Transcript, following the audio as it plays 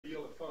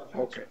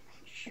Okay.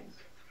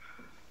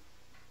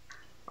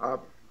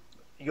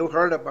 You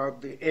heard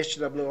about the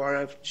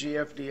HWRF,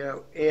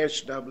 GFDL,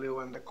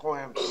 AHW, and the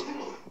COAMs.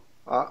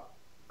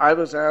 I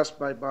was asked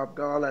by Bob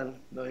Gall and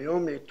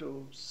Naomi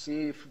to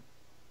see if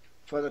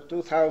for the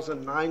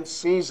 2009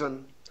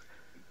 season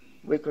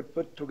we could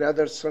put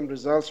together some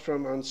results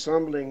from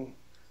ensembling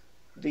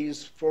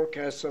these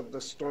forecasts of the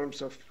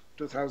storms of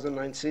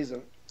 2009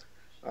 season.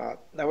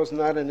 That was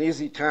not an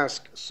easy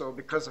task, so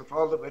because of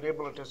all the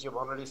variabilities you've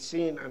already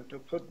seen, and to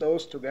put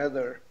those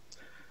together.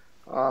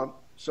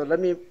 So let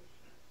me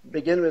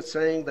begin with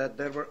saying that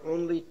there were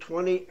only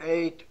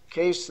 28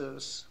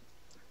 cases,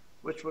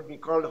 which would be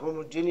called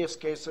homogeneous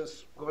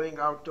cases, going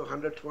out to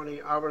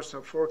 120 hours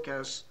of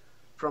forecasts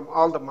from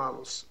all the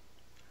models.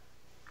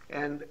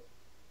 And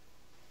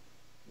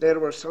there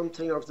were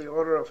something of the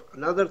order of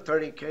another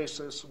 30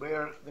 cases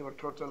where they were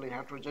totally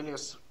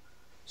heterogeneous.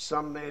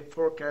 Some made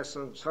forecasts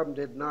and some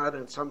did not,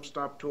 and some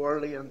stopped too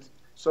early and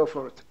so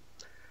forth.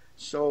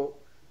 So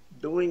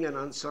doing an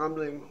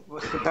ensembling,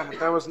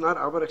 that was not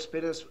our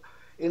experience.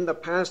 In the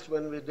past,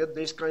 when we did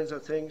these kinds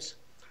of things,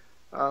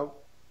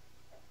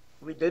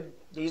 we did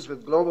these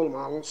with global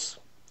models,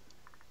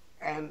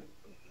 and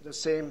the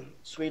same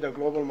suite of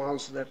global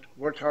models that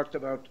were talked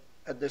about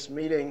at this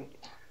meeting.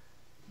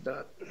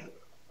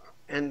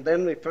 And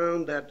then we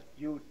found that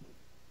you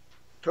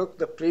took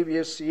the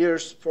previous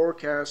year's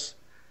forecasts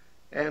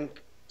and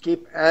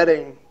keep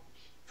adding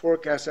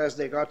forecasts as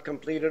they got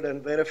completed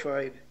and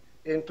verified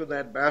into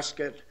that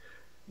basket,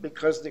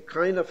 because the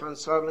kind of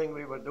ensembling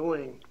we were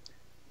doing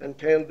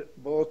entailed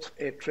both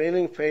a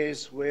training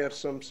phase where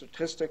some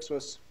statistics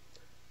was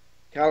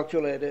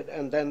calculated,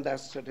 and then that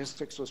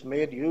statistics was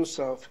made use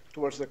of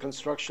towards the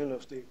construction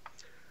of the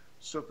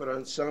super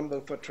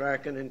ensemble for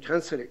track and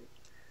intensity.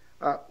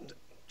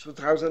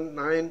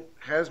 2009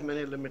 has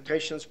many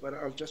limitations, but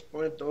I'll just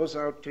point those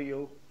out to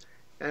you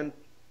and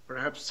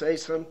perhaps say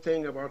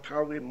something about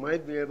how we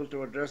might be able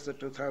to address the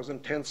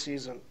 2010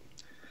 season.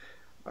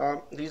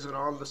 These are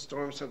all the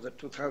storms of the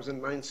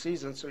 2009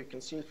 season, so you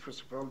can see,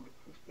 first of all,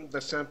 the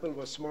sample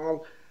was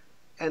small,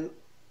 and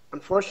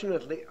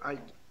unfortunately, I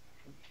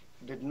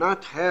did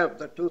not have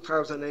the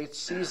 2008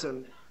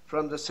 season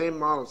from the same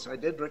models. I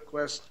did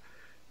request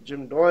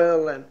Jim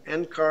Doyle and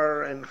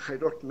NCAR, and I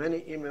wrote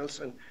many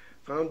emails and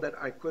found that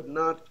I could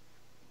not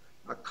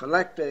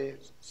collect a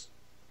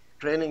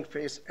training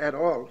phase at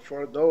all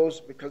for those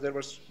because there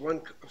was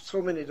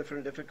so many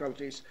different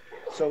difficulties.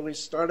 So we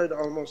started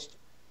almost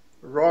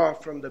raw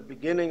from the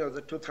beginning of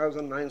the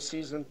 2009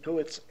 season to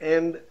its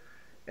end,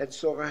 and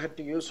so I had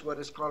to use what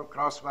is called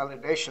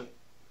cross-validation,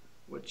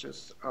 which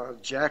is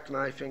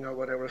jackknifing or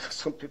whatever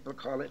some people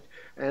call it.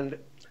 And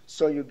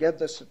so you get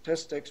the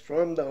statistics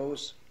from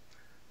those,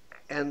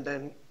 and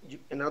then,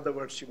 in other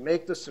words, you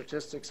make the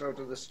statistics out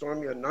of the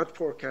storm you're not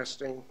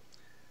forecasting.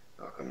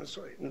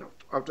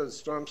 Out of the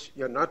storms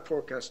you're not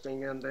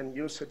forecasting, and then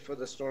use it for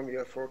the storm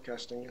you're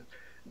forecasting. And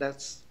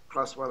that's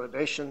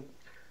cross-validation,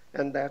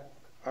 and that,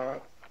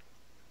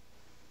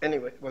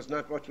 anyway, was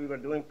not what we were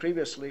doing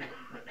previously.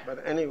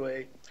 But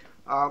anyway,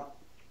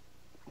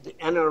 the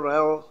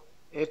NRL,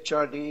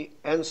 HRD,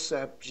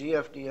 NCEP,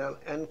 GFDL,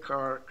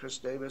 NCAR, Chris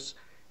Davis,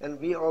 and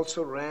we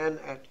also ran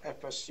at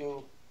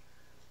FSU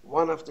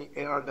one of the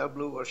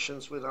ARW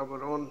versions with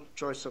our own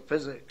choice of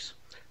physics.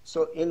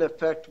 So in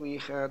effect, we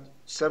had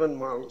 7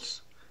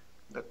 models,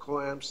 the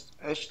COAMs,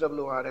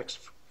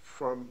 HWRX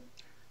from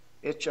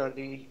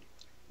HRD,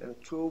 and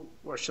 2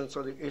 versions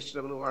of the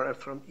HWRF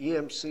from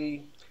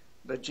EMC,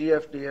 the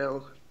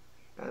GFDL,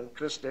 and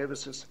Chris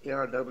Davis's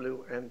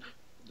ARW, and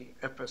the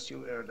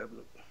FSU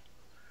ARW.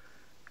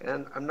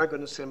 And I'm not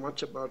going to say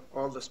much about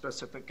all the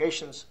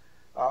specifications.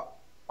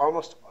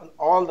 Almost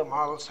all the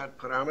models had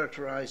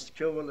parameterized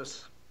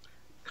cumulus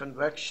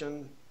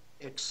convection,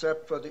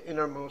 except for the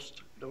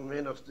innermost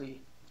domain of the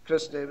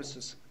Chris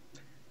Davis's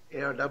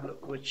ARW,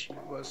 which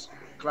was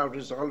cloud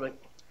resolving.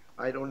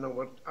 I don't know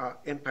what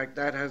impact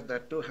that has.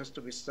 That too has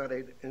to be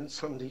studied in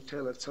some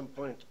detail at some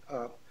point.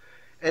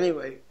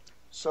 Anyway,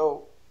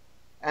 so,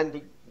 and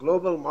the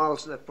global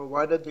models that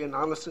provided the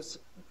analysis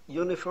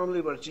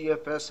uniformly were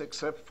GFS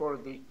except for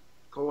the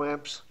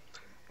COAMs.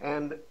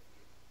 And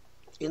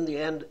in the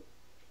end,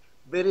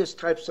 various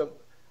types of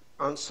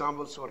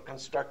ensembles were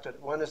constructed.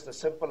 One is the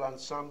simple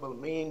ensemble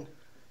mean,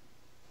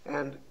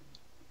 and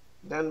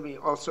then we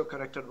also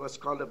corrected what's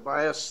called a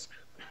bias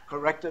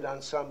corrected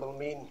ensemble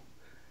mean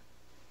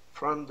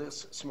from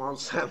this small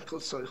sample.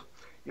 So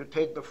you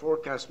take the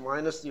forecast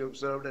minus the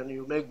observed and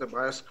you make the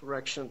bias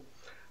correction.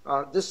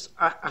 I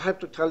have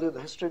to tell you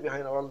the history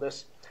behind all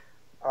this.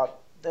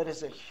 There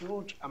is a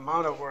huge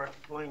amount of work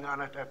going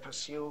on at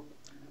FSU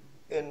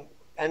in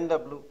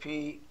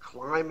NWP,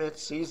 climate,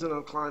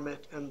 seasonal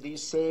climate, and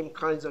these same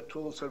kinds of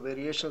tools or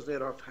variations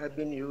thereof have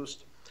been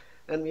used.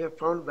 And we have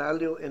found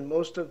value in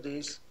most of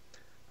these.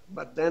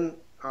 But then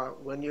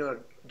when you're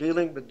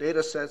dealing with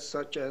data sets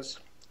such as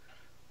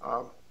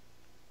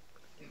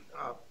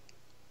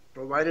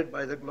provided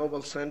by the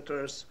global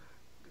centers,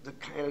 that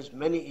has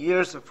many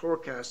years of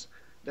forecasts,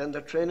 then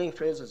the training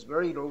phase is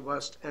very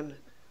robust. And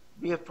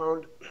we have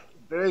found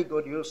very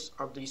good use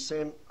of these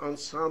same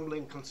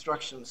ensembling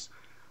constructions.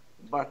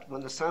 But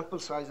when the sample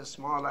size is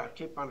small, I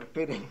keep on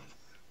repeating,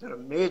 there are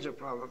major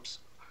problems.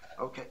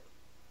 Okay,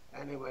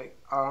 anyway,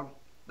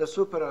 the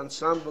super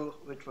ensemble,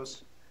 which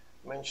was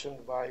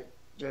mentioned by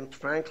James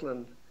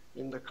Franklin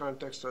in the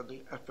context of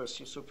the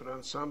FSU super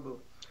ensemble,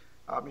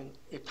 I mean,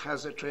 it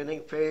has a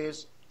training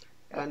phase,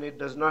 and it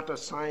does not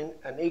assign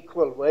an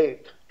equal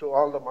weight to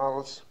all the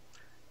models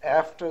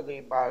after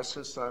the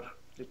biases are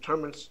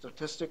determined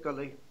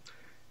statistically.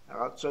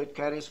 So it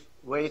carries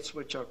weights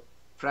which are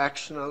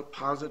fractional,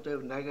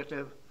 positive,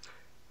 negative,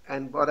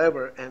 and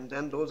whatever, and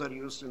then those are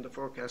used in the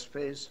forecast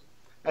phase,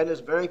 and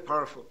it's very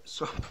powerful.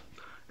 So,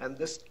 and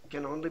this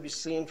can only be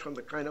seen from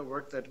the kind of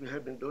work that we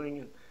have been doing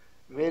in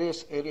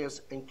various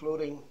areas,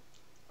 including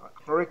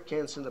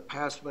hurricanes in the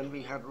past when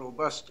we had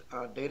robust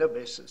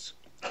databases.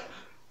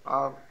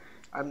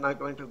 I'm not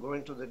going to go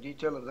into the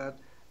detail of that.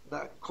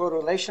 The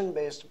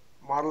correlation-based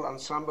model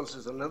ensembles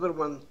is another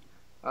one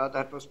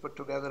that was put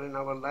together in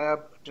our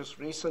lab just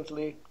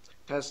recently,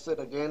 tested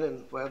again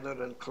in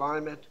weather and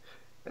climate,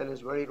 and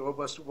is very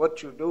robust.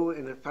 What you do,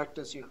 in effect,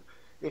 is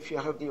if you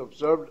have the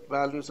observed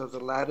values of the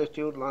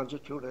latitude,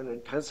 longitude, and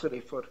intensity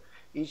for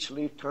each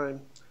lead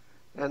time,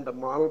 and the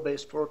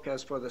model-based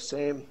forecast for the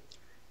same,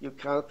 you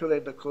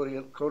calculate the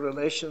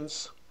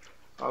correlations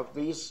of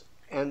these,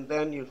 and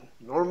then you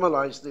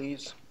normalize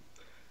these,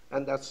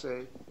 and that's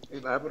an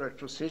elaborate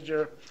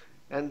procedure,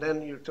 and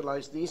then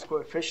utilize these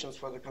coefficients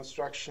for the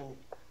construction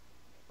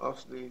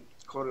of the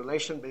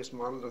correlation-based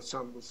model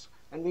ensembles.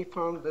 And we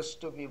found this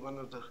to be one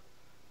of the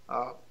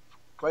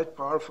quite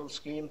powerful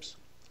schemes,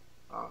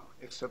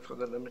 except for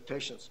the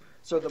limitations.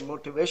 So the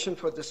motivation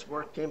for this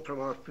work came from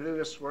our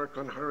previous work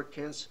on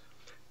hurricanes,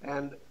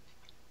 and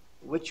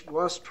which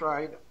was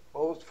tried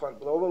both for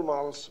global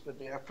models with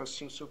the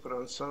FSU super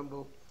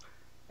ensemble,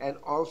 and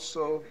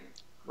also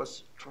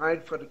was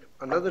tried for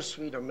another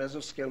suite of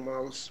mesoscale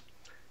models.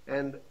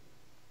 And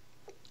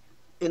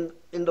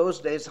in those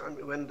days,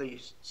 when the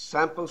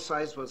sample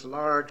size was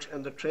large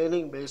and the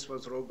training base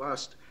was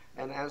robust,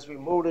 and as we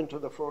moved into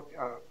the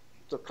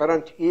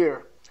current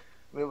year,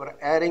 we were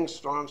adding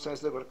storms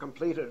as they were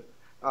completed.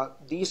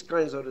 These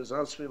kinds of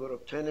results we were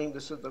obtaining.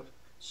 This is the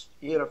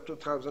year of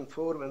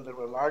 2004 when there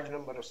were a large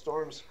number of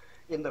storms.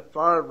 In the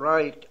far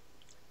right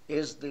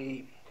is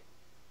the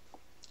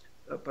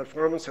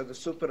performance of the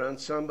super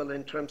ensemble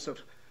in terms of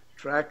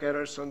track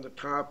errors on the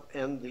top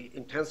and the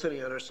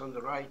intensity errors on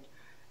the right.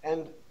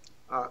 And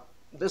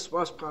this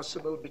was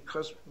possible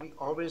because we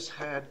always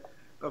had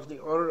of the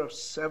order of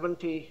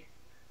 70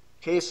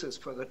 cases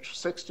for the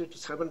 60 to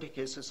 70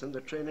 cases in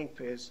the training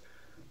phase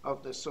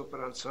of the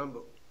super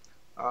ensemble.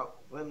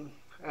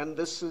 And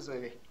this is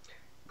a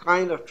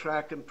kind of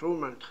track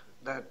improvement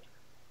that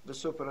the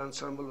super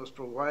ensemble was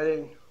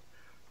providing.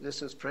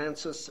 This is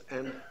Francis,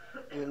 and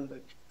in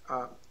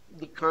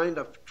the kind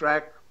of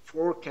track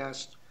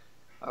forecast,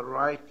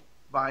 right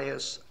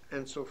bias,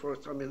 and so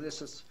forth. I mean,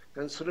 this is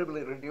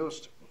considerably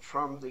reduced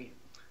from the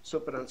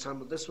super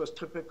ensemble. This was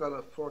typical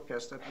of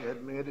forecast that we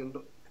had made in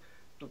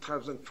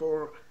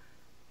 2004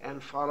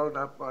 and followed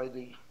up by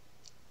the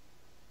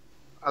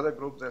other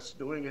group that's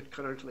doing it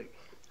currently.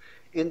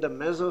 In the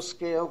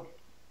mesoscale,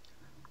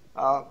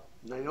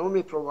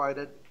 Naomi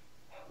provided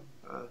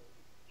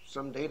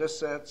some data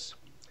sets,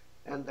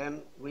 and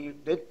then we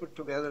did put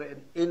together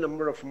a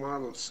number of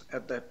models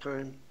at that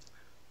time.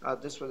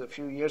 This was a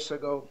few years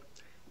ago,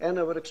 and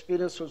our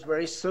experience was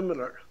very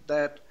similar,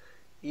 that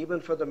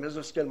even for the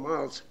mesoscale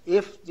models,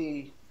 if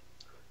the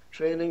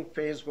training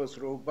phase was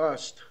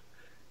robust,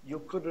 you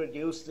could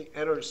reduce the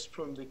errors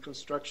from the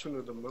construction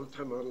of the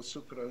multi-model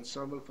super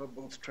ensemble for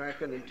both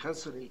track and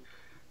intensity.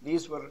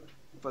 These were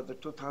for the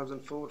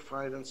 2004,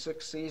 5, and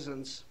 6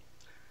 seasons.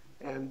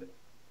 And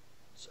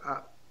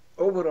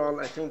overall,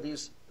 I think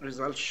these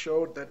results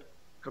showed that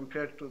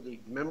compared to the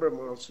member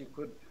models, you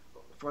could,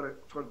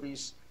 for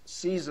these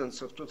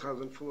seasons of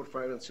 2004,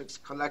 5, and 6,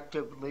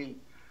 collectively,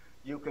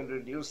 you can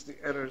reduce the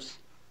errors.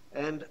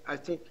 And I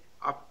think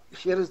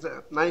here is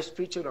the nice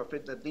feature of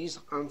it, that these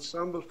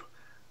ensembles,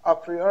 a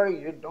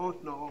priori, you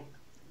don't know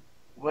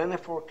when a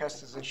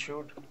forecast is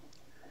issued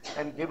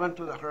and given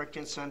to the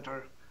Hurricane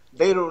Center.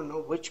 They don't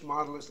know which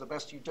model is the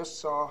best. You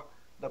just saw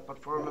the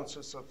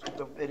performances of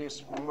the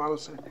various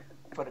models.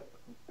 For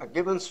a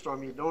given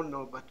storm, you don't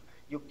know, but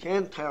you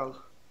can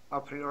tell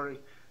a priori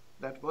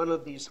that one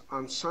of these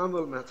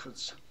ensemble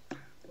methods,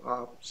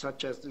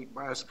 such as the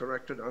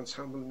bias-corrected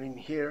ensemble mean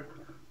here,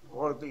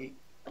 or the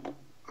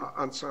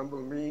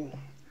ensemble mean,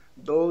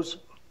 those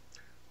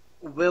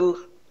will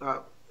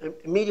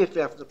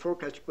immediately after the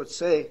forecast, you could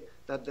say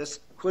that this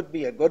could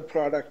be a good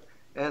product,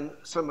 and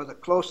some of the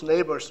close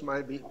neighbors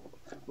might be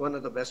one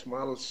of the best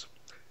models.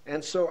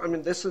 And so, I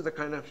mean, this is the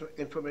kind of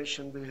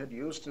information we had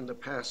used in the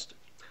past.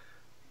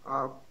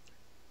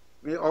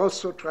 We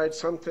also tried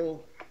something,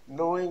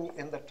 knowing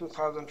in the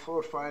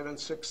 2004, 5, and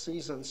 6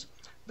 seasons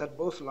that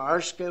both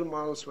large-scale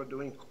models were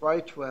doing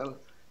quite well,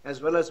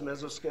 as well as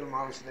mesoscale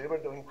models, they were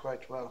doing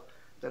quite well,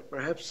 that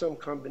perhaps some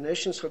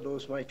combinations of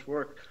those might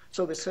work.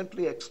 So we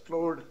simply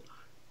explored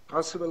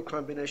possible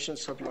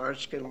combinations of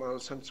large-scale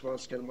models and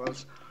small-scale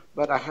models,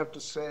 but I have to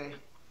say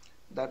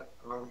that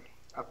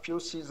a few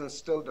seasons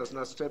still does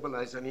not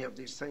stabilize any of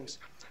these things.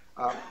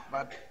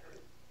 But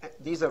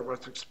these are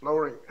worth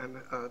exploring, and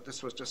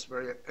this was just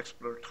very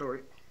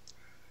exploratory.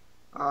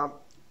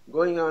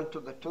 Going on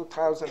to the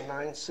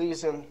 2009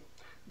 season,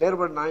 there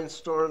were 9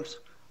 storms,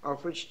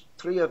 of which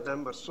 3 of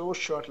them were so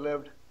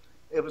short-lived,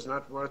 it was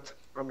not worth,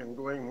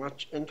 going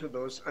much into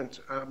those, and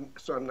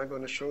so I'm not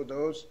going to show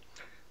those.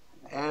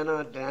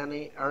 Anna,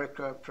 Danny,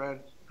 Erica,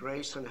 Fred,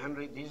 Grace, and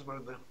Henry, these were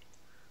the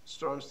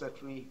storms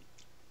that we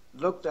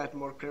looked at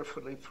more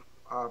carefully.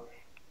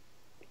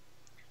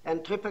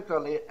 And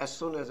typically, as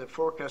soon as a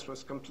forecast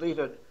was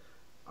completed,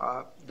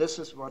 this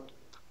is what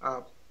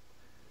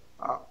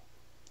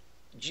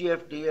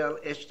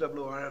GFDL,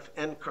 HWRF,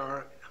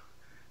 NCAR,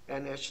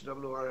 and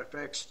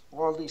HWRFX,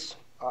 all these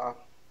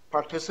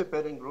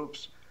participating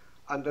groups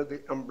under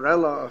the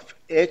umbrella of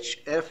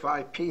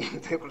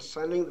HFIP, they were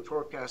sending the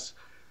forecasts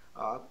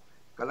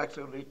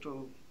collectively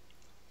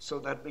so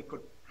that we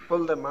could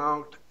pull them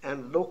out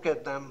and look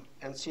at them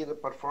and see the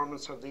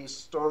performance of these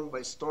storm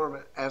by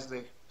storm as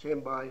they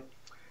came by.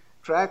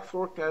 Track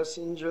forecasts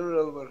in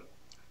general were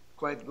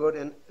quite good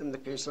in the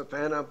case of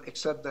Anna,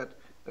 except that,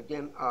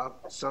 again,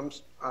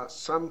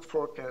 some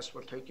forecasts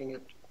were taking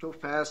it too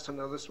fast and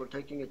others were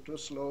taking it too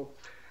slow.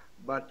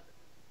 But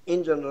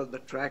in general, the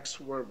tracks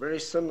were very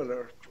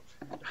similarly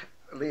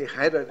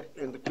headed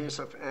in the case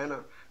of Anna,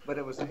 but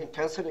it was the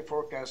intensity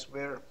forecast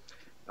where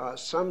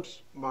some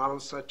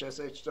models, such as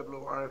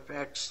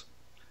HWRFX,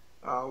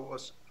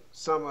 was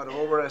somewhat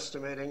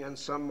overestimating, and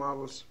some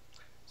models,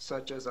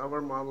 such as our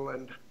model,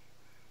 and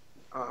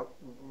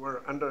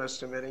were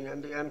underestimating,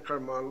 and the NCAR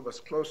model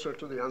was closer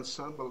to the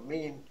ensemble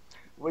mean,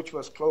 which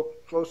was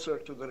closer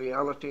to the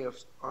reality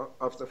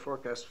of the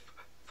forecast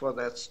for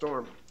that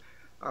storm.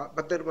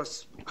 But there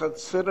was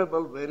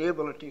considerable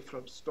variability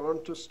from storm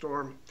to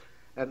storm,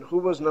 and who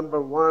was number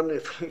one,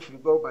 if you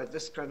go by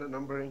this kind of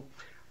numbering,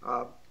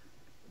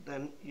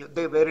 then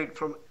they varied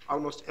from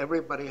almost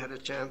everybody had a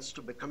chance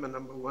to become a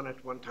number one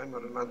at one time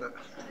or another.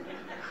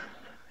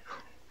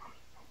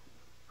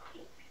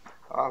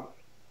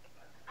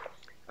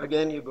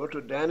 Again, you go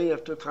to Danny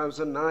of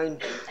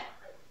 2009,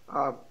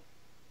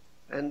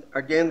 and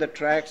again the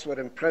tracks were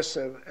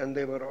impressive, and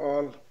they were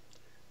all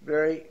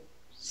very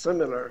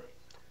similar,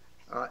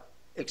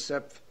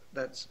 except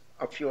that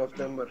a few of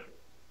them were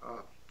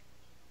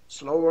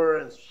slower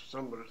and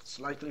some were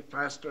slightly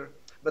faster,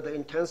 but the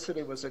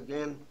intensity was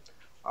again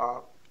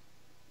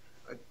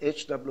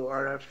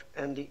HWRF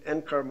and the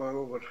NCAR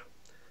model were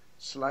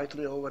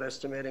slightly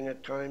overestimating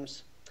at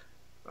times.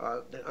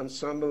 The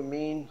ensemble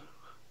mean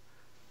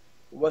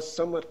was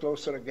somewhat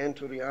closer again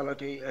to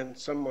reality, and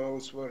some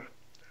models were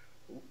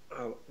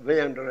way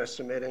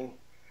underestimating.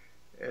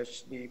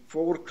 As the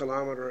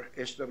 4-kilometer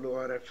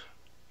HWRF,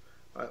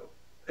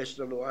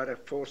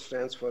 HWRF4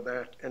 stands for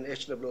that, and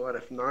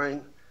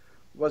HWRF9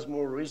 was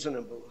more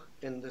reasonable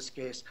in this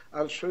case.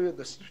 I'll show you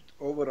the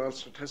overall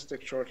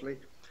statistic shortly.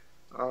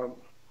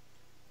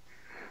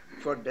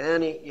 For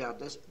Danny,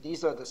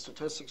 these are the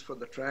statistics for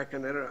the track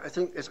and error. I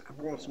think it's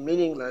almost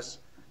meaningless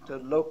to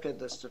look at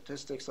the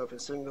statistics of a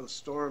single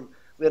storm.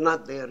 We're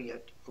not there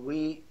yet.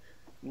 We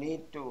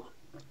need to,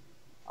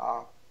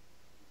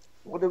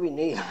 what do we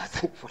need? I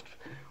think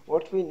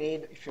what we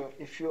need,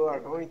 if you are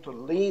going to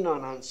lean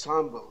on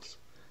ensembles,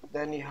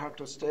 then you have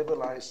to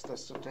stabilize the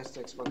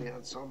statistics for the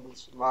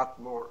ensembles a lot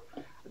more.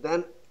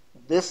 Then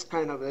this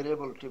kind of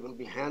variability will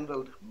be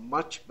handled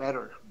much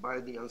better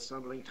by the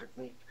ensembling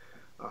technique.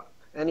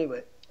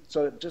 Anyway,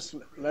 so just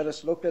let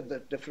us look at the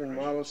different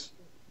models.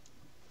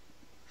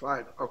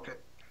 5, okay.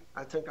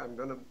 I think I'm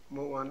going to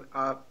move on.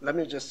 Let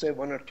me just say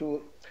one or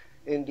two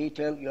in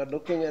detail. You're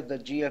looking at the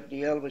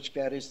GFDL, which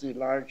carries the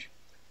large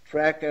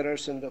track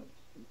errors in the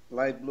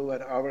light blue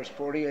at hours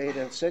 48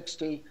 and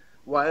 60.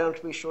 Why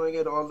aren't we showing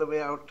it all the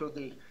way out to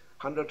the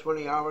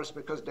 120 hours?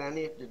 Because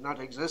Danny did not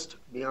exist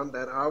beyond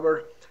that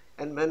hour,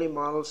 and many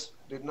models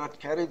did not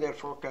carry their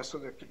forecast, so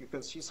that you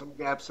can see some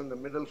gaps in the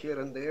middle here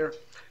and there.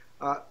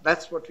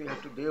 That's what we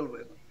have to deal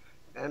with.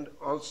 And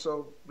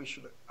also, we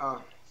should, I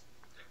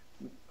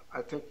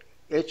think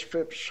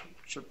HFIP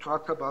should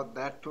talk about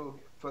that too,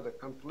 for the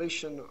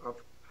completion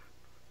of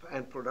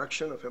and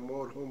production of a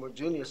more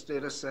homogeneous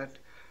data set.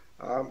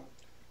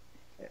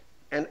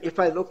 And if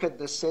I look at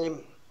the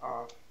same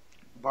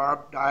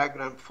bar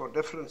diagram for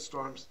different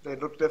storms, they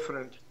look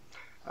different.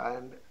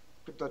 And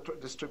the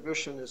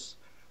distribution is,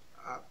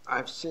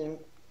 I've seen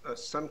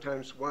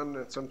sometimes one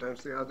and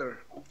sometimes the other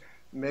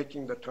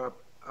making the top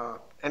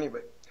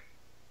anyway.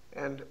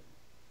 And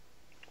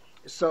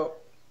so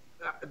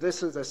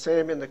this is the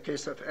same in the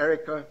case of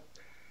Erica.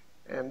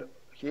 And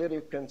here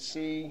you can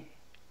see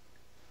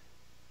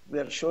we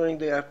are showing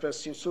the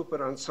FSU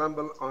super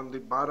ensemble on the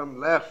bottom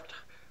left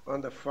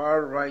on the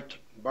far right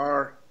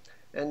bar.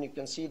 And you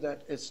can see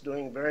that it's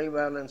doing very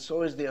well, and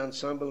so is the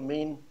ensemble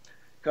mean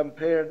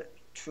compared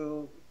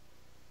to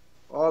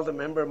all the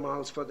member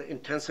models for the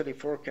intensity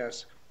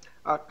forecast.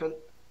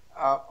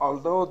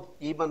 Although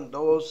even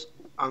those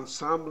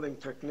ensembling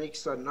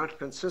techniques are not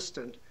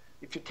consistent,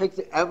 if you take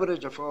the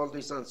average of all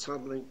these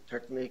ensembling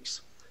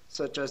techniques,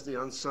 such as the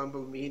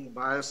ensemble mean,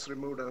 bias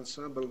removed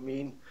ensemble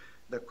mean,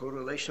 the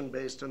correlation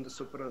based and the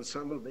super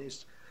ensemble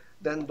based,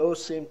 then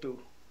those seem to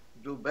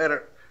do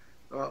better.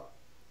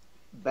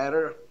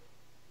 Better,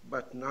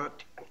 but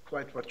not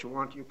quite what you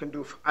want. You can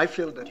do, I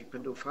feel that you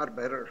can do far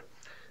better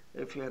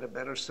if you had a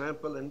better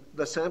sample. And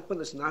the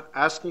sample is not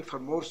asking for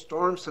more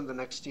storms in the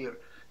next year.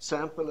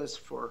 Sample is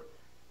for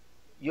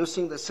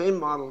using the same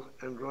model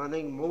and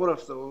running more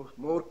of those,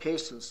 more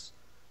cases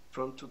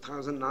from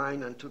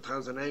 2009 and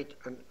 2008.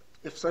 And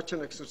if such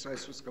an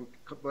exercise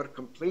were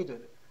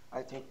completed,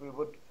 I think we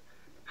would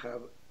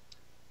have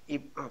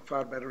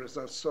far better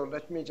results. So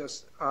let me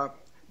just,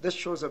 this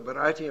shows a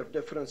variety of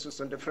differences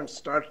and different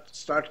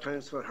start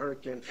times for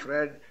Hurricane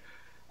Fred.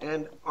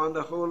 And on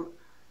the whole,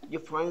 you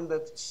find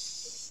that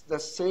the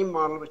same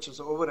model, which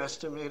is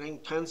overestimating,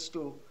 tends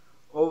to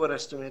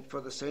overestimate for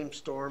the same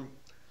storm.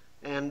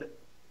 And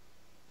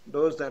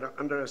those that are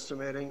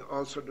underestimating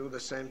also do the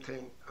same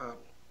thing.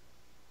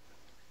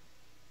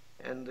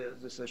 And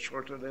this is a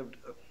shorter-lived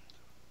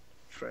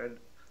Fred.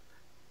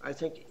 I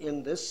think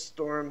in this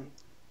storm,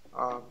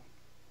 I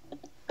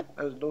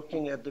was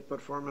looking at the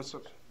performance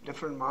of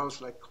different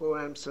models like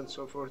COAMS and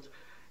so forth,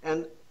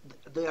 and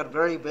they are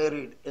very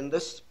varied. In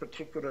this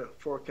particular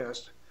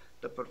forecast,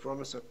 the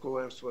performance of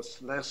COAMS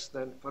was less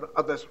than for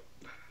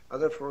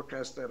other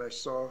forecasts that I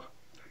saw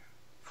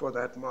for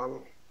that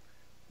model.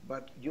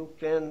 But you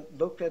can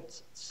look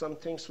at some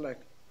things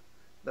like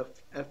the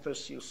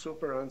FSU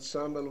super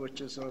ensemble, which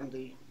is on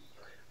the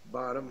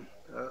bottom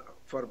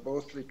for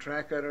both the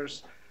track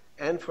errors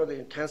and for the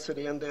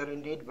intensity, and they're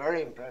indeed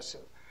very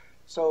impressive.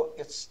 So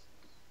it's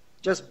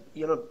just,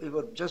 we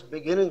were just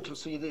beginning to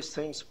see these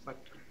things, but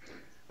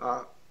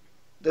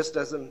this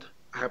doesn't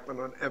happen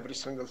on every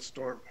single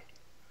storm.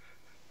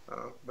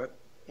 But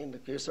in the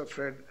case of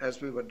Fred,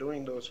 as we were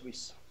doing those, we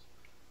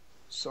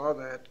saw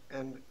that,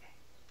 and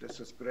this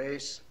is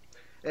Grace.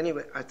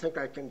 Anyway, I think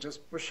I can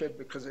just push it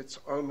because it's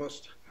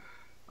almost,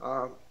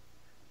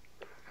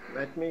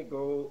 let me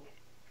go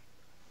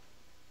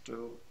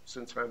to,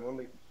 since I'm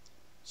only,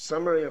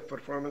 summary of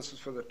performances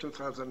for the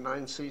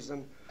 2009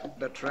 season,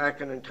 the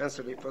track and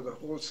intensity for the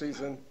whole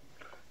season.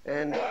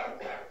 And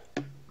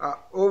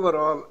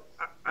overall,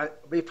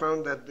 we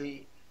found that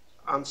the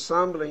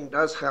ensembling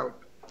does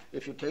help.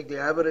 If you take the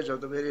average of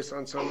the various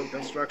ensemble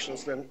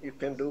constructions, then you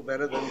can do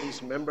better than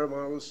these member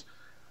models.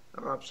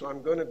 So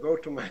I'm going to go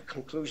to my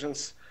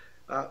conclusions.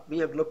 We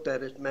have looked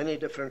at it many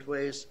different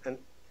ways, and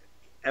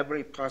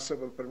every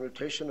possible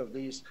permutation of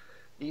these.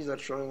 These are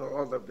showing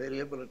all the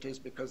variabilities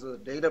because of the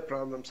data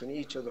problems in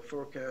each of the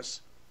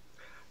forecasts.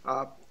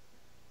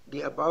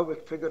 The above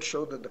figure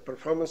showed that the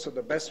performance of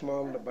the best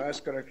model, the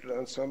bias-corrected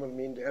ensemble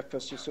mean, the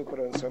FSU super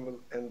ensemble,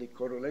 and the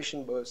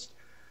correlation-based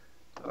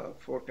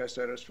forecast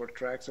errors for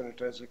tracks and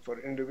intensity for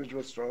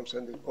individual storms,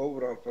 and the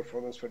overall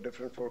performance for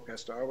different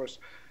forecast hours.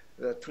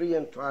 The 3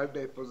 and 5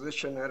 day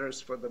position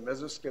errors for the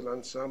mesoscale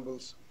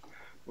ensembles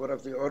were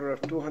of the order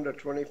of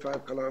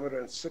 225 kilometer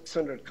and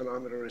 600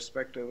 kilometer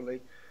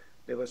respectively.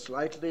 They were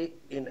slightly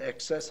in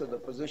excess of the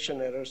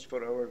position errors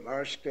for our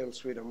large-scale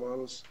suite of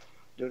models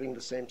during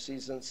the same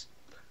seasons.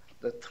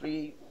 The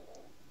 3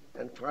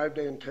 and 5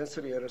 day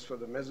intensity errors for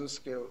the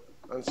mesoscale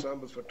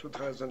ensembles for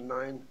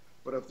 2009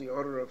 were of the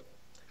order of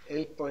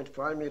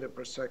 8.5 meter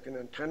per second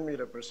and 10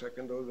 meter per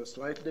second. Those were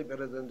slightly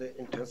better than the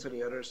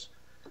intensity errors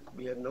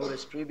we had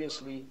noticed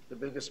previously. The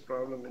biggest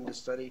problem in this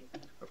study,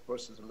 of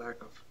course, is the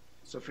lack of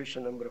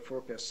sufficient number of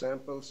forecast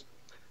samples.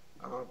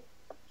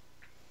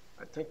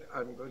 I think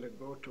I'm going to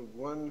go to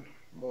one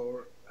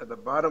more. At the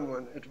bottom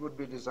one, it would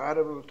be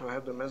desirable to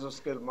have the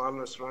mesoscale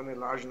modelers run a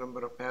large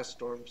number of past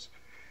storms,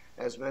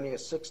 as many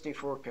as 60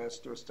 forecasts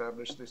to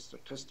establish the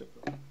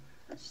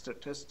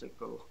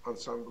statistical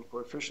ensemble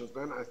coefficients.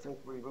 Then I think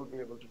we will be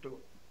able to do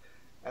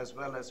as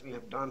well as we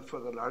have done for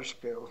the large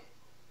scale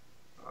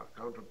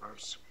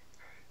counterparts.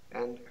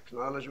 And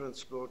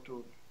acknowledgments go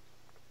to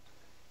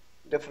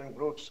different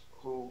groups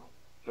who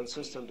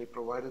consistently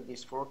provided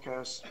these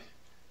forecasts,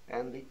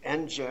 and the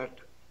NJET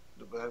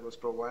that was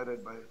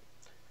provided by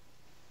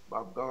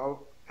Bob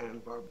Gall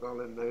and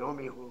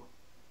Naomi, who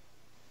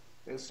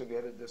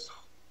instigated this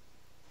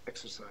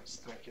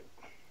exercise. Thank you.